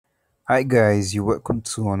Hi guys, you're welcome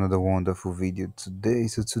to another wonderful video today.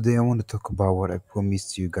 So today I want to talk about what I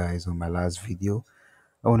promised you guys on my last video.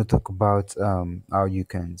 I want to talk about how you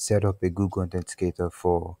can set up a Google Authenticator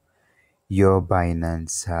for your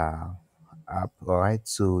Binance app. All right.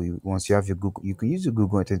 So once you have your Google, you can use your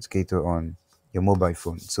Google Authenticator on your mobile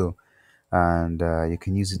phone. So and you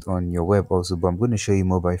can use it on your web also. But I'm going to show you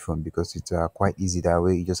mobile phone because it's quite easy that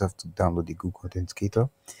way. You just have to download the Google Authenticator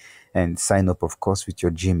and sign up of course with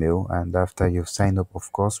your Gmail. And after you've signed up of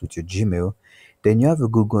course with your Gmail, then you have a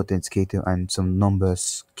Google Authenticator and some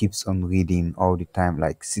numbers keeps on reading all the time,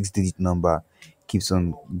 like 6 digit number keeps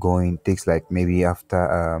on going, takes like maybe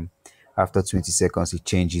after 20 seconds it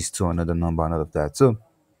changes to another number and all of that. So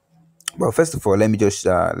well, first of all, let me just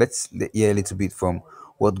hear a little bit from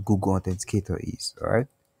what Google Authenticator is. All right,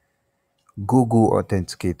 Google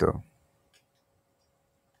Authenticator.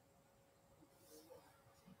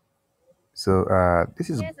 So this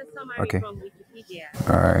is Here's a summary okay. from Wikipedia.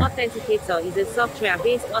 All right. Authenticator is a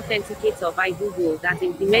software-based authenticator by Google that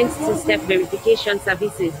implements two-step verification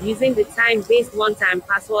services using the time-based one-time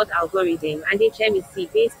password algorithm and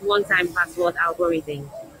HMEC-based one-time password algorithm.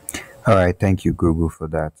 All right, thank you, Google, for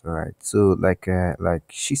that. All right, so like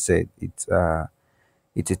she said, it's a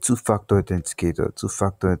two-factor authenticator.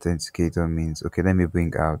 Two-factor authenticator means okay. Let me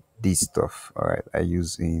bring out this stuff. All right, I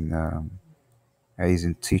use in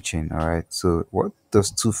teaching. All right, so what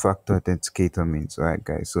does two-factor authenticator means? All right,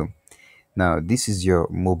 guys. So now this is your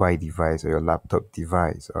mobile device or your laptop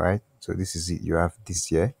device. All right, so this is it. You have this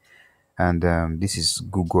here, and this is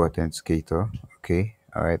Google Authenticator. Okay,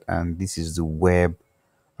 all right, and this is the web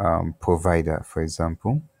provider, for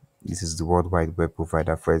example. This is the World Wide Web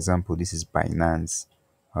provider. For example, this is Binance.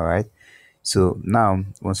 All right. So now,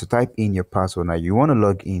 once you type in your password, now you want to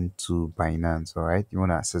log into Binance. All right. You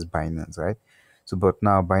want to access Binance, right? So, but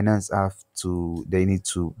now Binance they need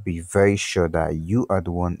to be very sure that you are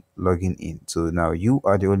the one logging in. So now you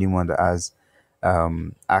are the only one that has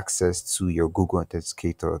access to your Google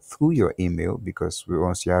Authenticator through your email because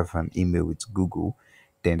once you have an email with Google,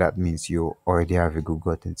 then that means you already have a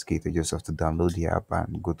Google Authenticator. You just have to download the app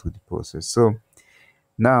and go through the process. So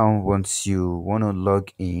now, once you want to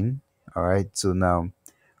log in, all right, so now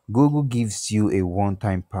Google gives you a one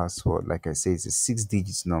time password. Like I say, it's a 6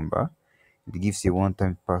 digits number. It gives you a one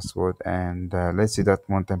time password, and let's say that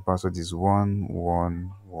one time password is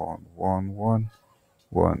 11111.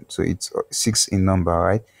 So it's six in number,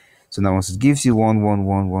 right? So now once it gives you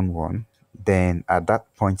 11111, then at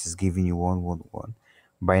that point it's giving you 111.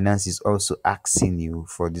 Binance is also asking you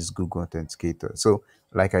for this Google Authenticator. So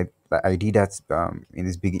like I did that in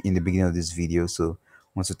the beginning of this video. So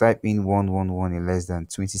once you type in 111 in less than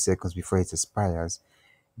 20 seconds before it expires,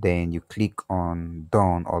 then you click on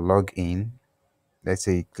done or log in. Let's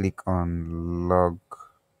say you click on log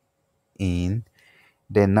in,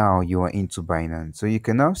 then now you are into Binance. So you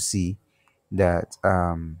can now see that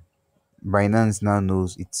Binance now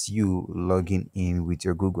knows it's you logging in with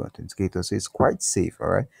your Google Authenticator. So it's quite safe, all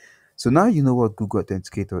right? So now you know what Google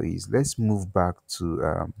Authenticator is. Let's move back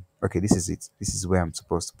to, okay, this is it. This is where I'm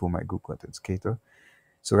supposed to put my Google Authenticator.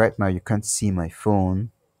 So right now you can't see my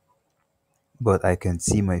phone, but I can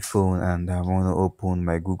see my phone and I want to open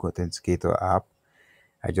my Google Authenticator app.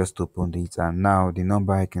 I just opened it and now the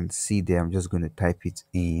number I can see there, I'm just going to type it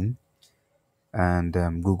in and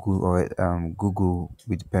Google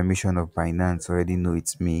with permission of Binance already know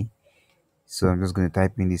it's me. So I'm just going to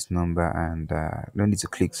type in this number and no need to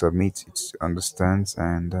click submit. It understands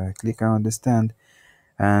and click I understand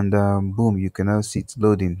and boom, you can now see it's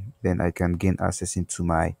loading. Then I can gain access into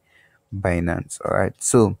my Binance. All right.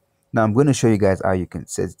 So now I'm going to show you guys how you can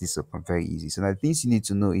set this up very easy. So now the things you need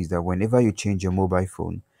to know is that whenever you change your mobile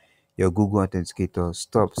phone, your Google Authenticator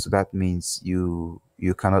stops. So that means you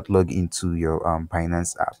cannot log into your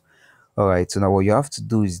Binance app. All right. So now what you have to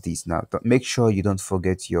do is this. Now make sure you don't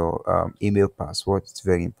forget your email password. It's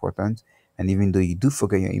very important. And even though you do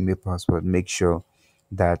forget your email password, make sure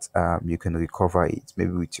that you can recover it,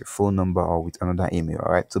 maybe with your phone number or with another email.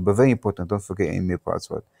 All right. So, but very important, don't forget your email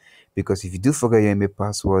password because if you do forget your email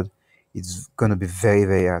password, it's gonna be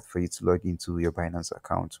very hard for you to log into your Binance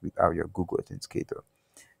account without your Google Authenticator.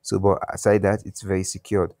 So, but aside that, it's very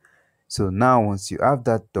secured. So now once you have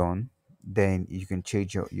that done, then you can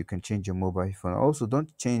change your mobile phone. Also,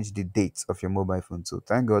 don't change the dates of your mobile phone. So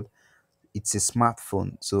thank God it's a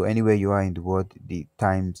smartphone. So anywhere you are in the world, the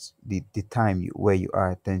time where you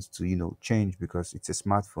are tends to change because it's a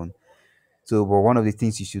smartphone. So but one of the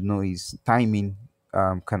things you should know is timing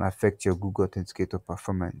can affect your Google Authenticator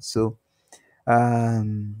performance. So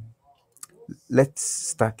um let's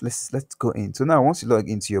start let's go in. So now once you log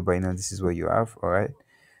into your Binance, this is where you have, all right.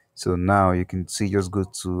 So now you can see, just go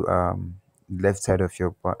to left side of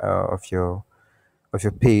your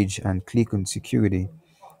page and click on security.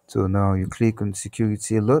 So now you click on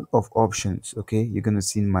security, a lot of options. Okay, you're gonna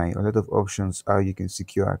see a lot of options how you can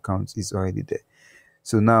secure accounts is already there.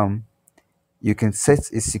 So now you can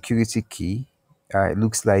set a security key. It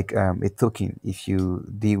looks like a token. If you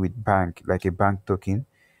deal with bank, like a bank token,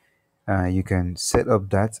 you can set up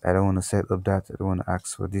that. I don't want to set up that. I don't want to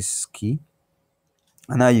ask for this key.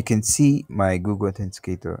 And now you can see my Google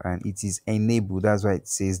Authenticator, and it is enabled. That's why it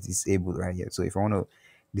says disabled right here. So if I want to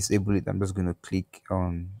disable it, I'm just going to click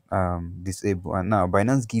on disable. And now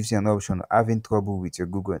Binance gives you an option of having trouble with your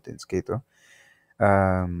Google Authenticator.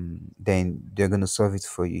 Then they're going to solve it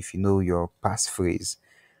for you if you know your passphrase.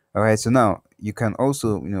 All right. So now you can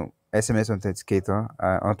also, SMS authenticator,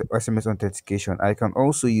 SMS authentication. I can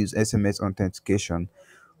also use SMS authentication,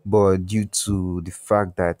 but due to the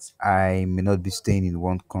fact that I may not be staying in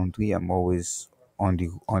one country, I'm always on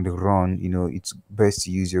the run. It's best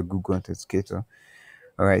to use your Google Authenticator.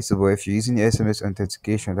 All right. So, but if you're using the SMS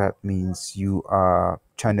authentication, that means you are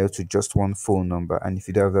channeled to just one phone number, and if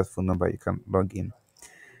you don't have that phone number, you can log in.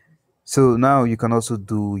 So now you can also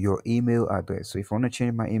do your email address. So if I want to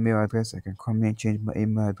change my email address, I can come here and change my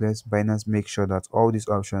email address. Binance make sure that all these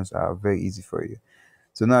options are very easy for you.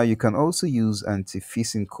 So now you can also use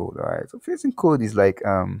anti-phishing code. All right. So phishing code is like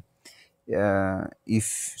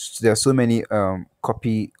if there are so many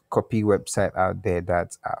copy website out there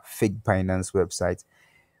that are fake Binance websites,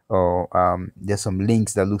 or there's some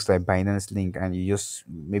links that looks like Binance link, and you just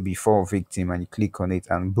maybe fall victim and you click on it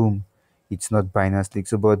and boom, it's not Binance link.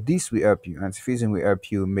 So but this will help you, anti-phishing will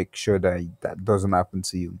help you make sure that that doesn't happen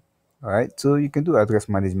to you. All right, so you can do address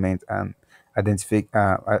management and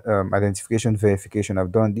identification verification.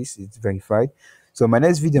 I've done this, it's verified. So my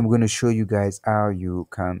next video, I'm going to show you guys how you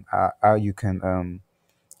can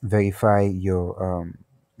verify your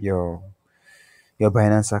your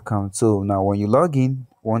Binance account. So now when you log in,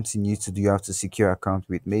 one thing you need to do, you have to secure account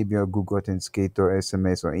with maybe your Google Authenticator,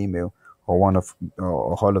 SMS, or email, or one of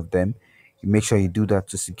or all of them. You make sure you do that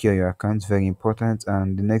to secure your account. It's very important.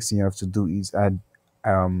 And the next thing you have to do is add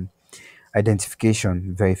um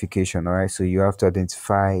identification verification. All right, so you have to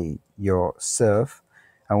identify yourself,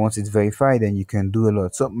 and once it's verified, then you can do a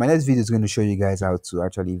lot. So my next video is going to show you guys how to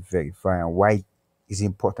actually verify and why it's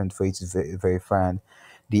important for you to verify, and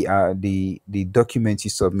the documents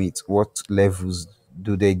you submit, what levels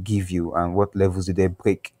do they give you and what levels do they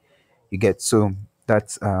break. You get. So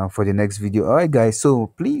that's for the next video. All right guys, so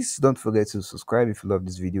please don't forget to subscribe if you love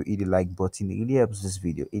this video. Hit the like button, it really helps this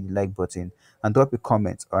video. Hit the like button and drop a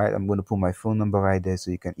comment. All right, I'm going to put my phone number right there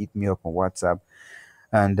so you can hit me up on WhatsApp,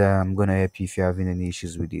 and I'm going to help you if you're having any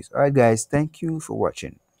issues with this. All right guys, thank you for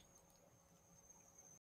watching.